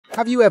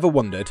Have you ever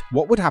wondered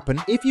what would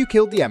happen if you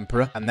killed the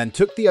Emperor and then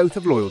took the oath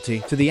of loyalty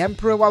to the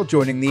Emperor while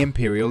joining the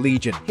Imperial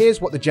Legion? Here's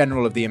what the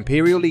General of the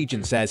Imperial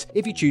Legion says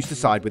if you choose to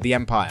side with the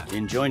Empire.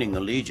 In joining the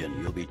Legion,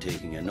 you'll be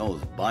taking an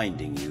oath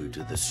binding you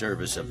to the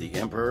service of the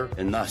Emperor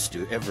and thus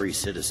to every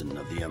citizen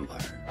of the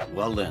Empire.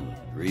 Well then,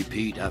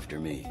 repeat after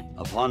me.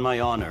 Upon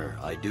my honor,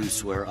 I do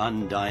swear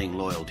undying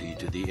loyalty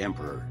to the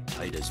Emperor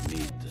Titus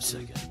Mede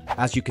II.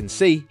 As you can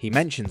see, he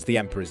mentions the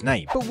Emperor's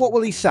name. But what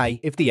will he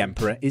say if the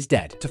Emperor is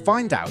dead? To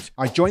find out,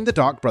 I joined the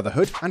Dark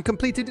Brotherhood and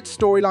completed its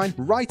storyline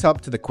right up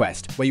to the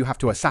quest where you have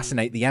to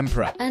assassinate the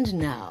Emperor. And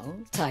now,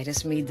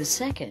 Titus Mede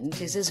II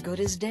is as good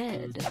as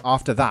dead.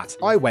 After that,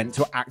 I went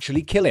to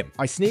actually kill him.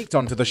 I sneaked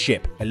onto the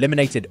ship,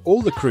 eliminated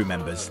all the crew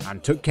members,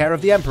 and took care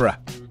of the Emperor.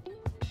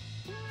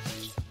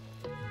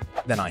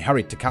 Then I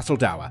hurried to Castle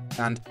Dour,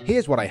 and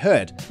here's what I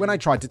heard when I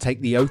tried to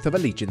take the oath of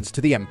allegiance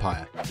to the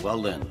Empire.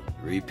 Well then,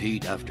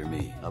 repeat after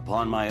me.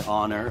 Upon my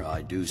honor,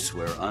 I do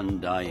swear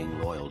undying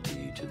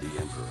loyalty to the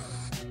Emperor